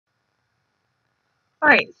All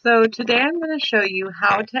right, so today I'm going to show you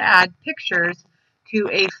how to add pictures to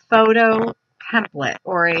a photo template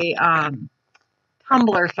or a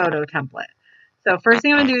Tumbler photo template. So first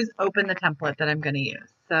thing I'm going to do is open the template that I'm going to use.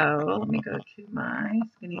 So let me go to my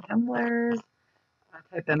skinny tumblers. I'll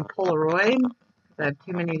type in Polaroid because I have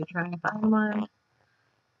too many to try and find one.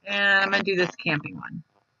 And I'm going to do this camping one.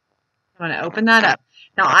 I'm going to open that up.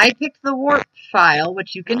 Now I picked the warp file,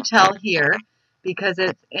 which you can tell here because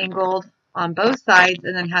it's angled on both sides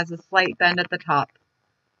and then has a slight bend at the top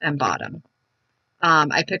and bottom.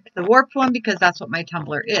 I picked the warped one because that's what my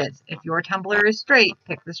tumbler is. If your tumbler is straight,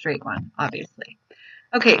 pick the straight one, obviously.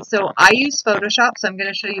 Okay, so I use Photoshop, so I'm going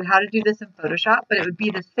to show you how to do this in Photoshop, but it would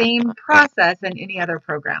be the same process in any other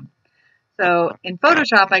program. So in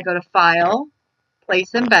Photoshop, I go to File,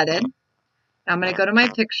 Place Embedded. Now I'm going to go to my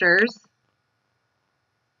pictures.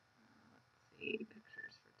 Let's see,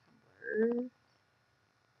 pictures for tumblers.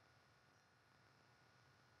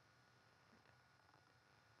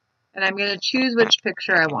 And I'm going to choose which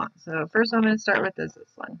picture I want. So first I'm going to start with this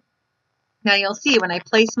one. Now you'll see when I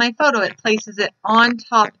place my photo, it places it on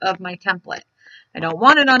top of my template. I don't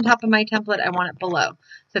want it on top of my template, I want it below.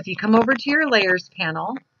 So if you come over to your layers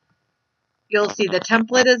panel, you'll see the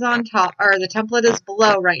template is on top, or the template is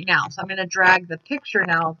below right now. So I'm going to drag the picture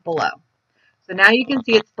now below. So now you can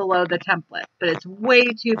see it's below the template, but it's way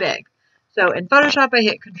too big. So in Photoshop, I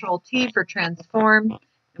hit Control T for transform.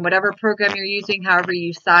 In whatever program you're using, however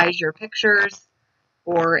you size your pictures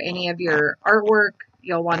or any of your artwork,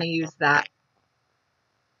 you'll want to use that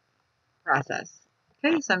process.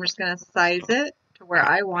 Okay, so I'm just going to size it to where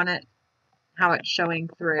I want it, how it's showing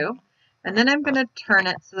through. And then I'm going to turn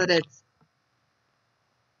it so that it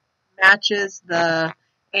matches the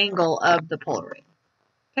angle of the Polaroid.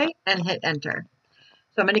 Okay, and hit enter.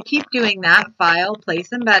 So I'm going to keep doing that. File,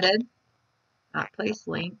 place embedded, not place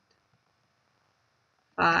linked.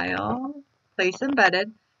 File, place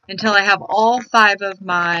embedded, until I have all 5 of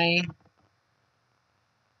my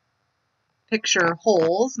picture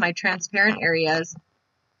holes, my transparent areas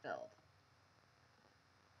filled.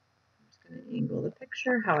 I'm just going to angle the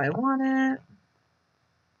picture how I want it.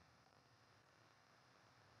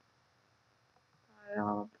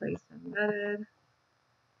 File, place embedded. What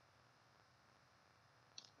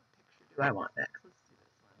picture do I want next? Let's do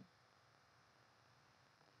this one.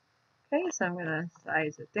 Okay, so I'm going to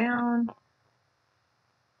size it down.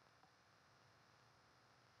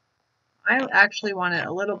 I actually want it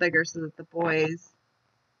a little bigger so that the boys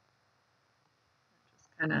just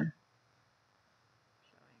kind of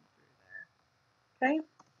showing through there. Okay,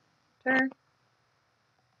 enter.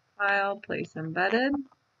 File, place embedded.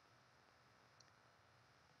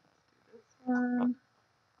 This one.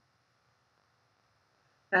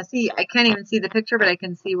 Now see, I can't even see the picture, but I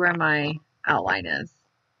can see where my outline is.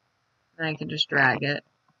 Then I can just drag it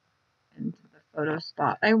into the photo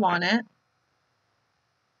spot I want it.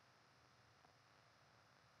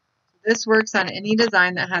 This works on any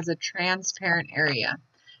design that has a transparent area.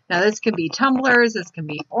 Now this can be tumblers, this can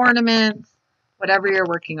be ornaments, whatever you're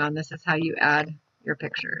working on, this is how you add your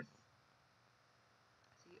pictures.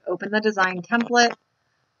 So you open the design template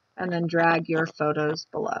and then drag your photos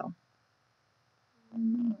below.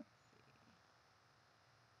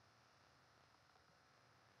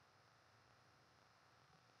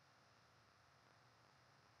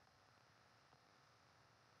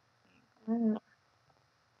 I can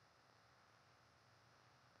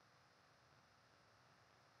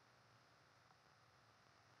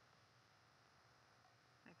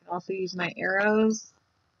also use my arrows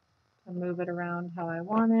to move it around how I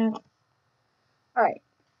want it. All right,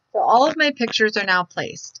 so all of my pictures are now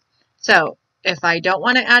placed. So if I don't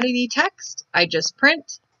want to add any text, I just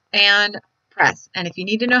print and press. And if you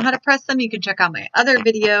need to know how to press them, you can check out my other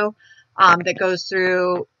video that goes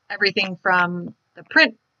through everything from the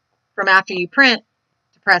print, from after you print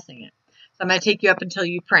to pressing it. So I'm going to take you up until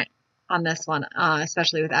you print on this one,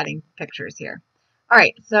 especially with adding pictures here. All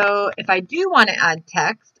right, so if I do want to add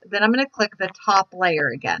text, then I'm going to click the top layer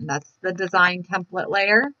again. That's the design template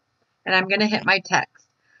layer. And I'm going to hit my text.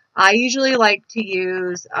 I usually like to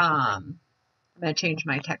use, I'm going to change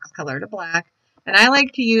my text color to black. And I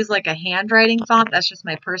like to use like a handwriting font. That's just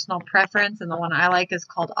my personal preference. And the one I like is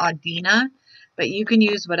called Audina. But you can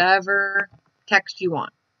use whatever text you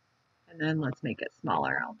want. And then let's make it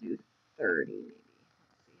smaller. I'll do 30 maybe.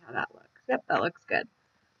 Let's see how that looks. Yep, that looks good.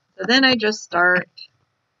 So then I just start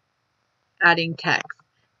adding text.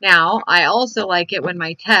 Now, I also like it when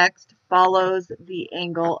my text follows the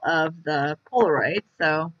angle of the Polaroid.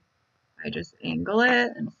 So I just angle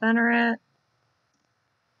it and center it.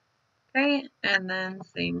 Okay, and then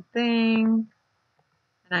same thing.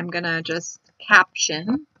 And I'm going to just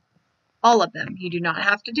caption all of them. You do not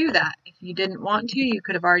have to do that. If you didn't want to, you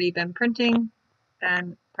could have already been printing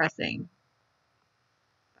and pressing.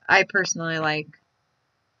 I personally like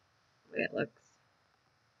the way it looks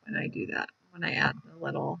when I do that, when I add the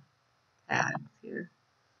little tags here.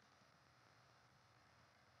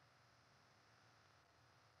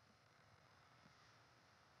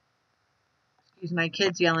 Excuse my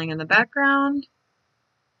kids yelling in the background.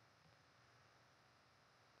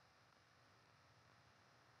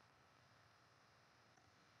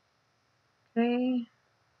 Okay.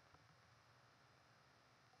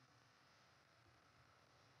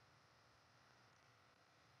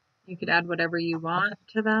 You could add whatever you want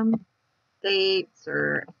to them. Dates,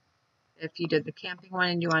 or if you did the camping one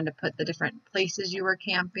and you wanted to put the different places you were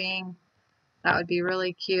camping, that would be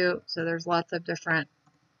really cute. So there's lots of different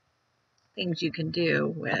things you can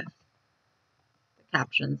do with the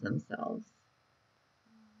captions themselves.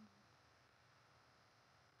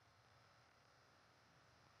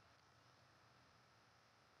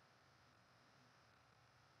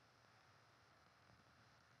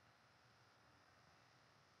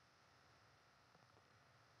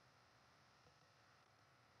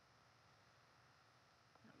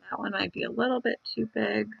 That one might be a little bit too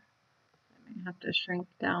big. I might have to shrink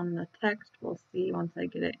down the text. We'll see once I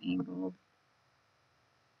get it angled.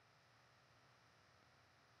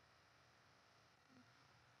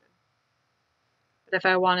 But if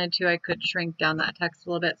I wanted to, I could shrink down that text a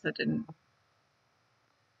little bit so it didn't get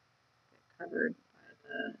covered by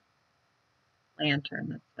the lantern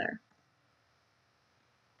that's there.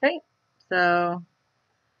 Okay, so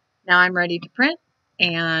now I'm ready to print,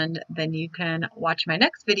 and then you can watch my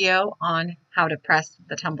next video on how to press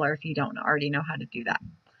the tumbler if you don't already know how to do that.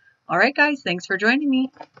 All right, guys, thanks for joining me.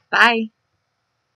 Bye.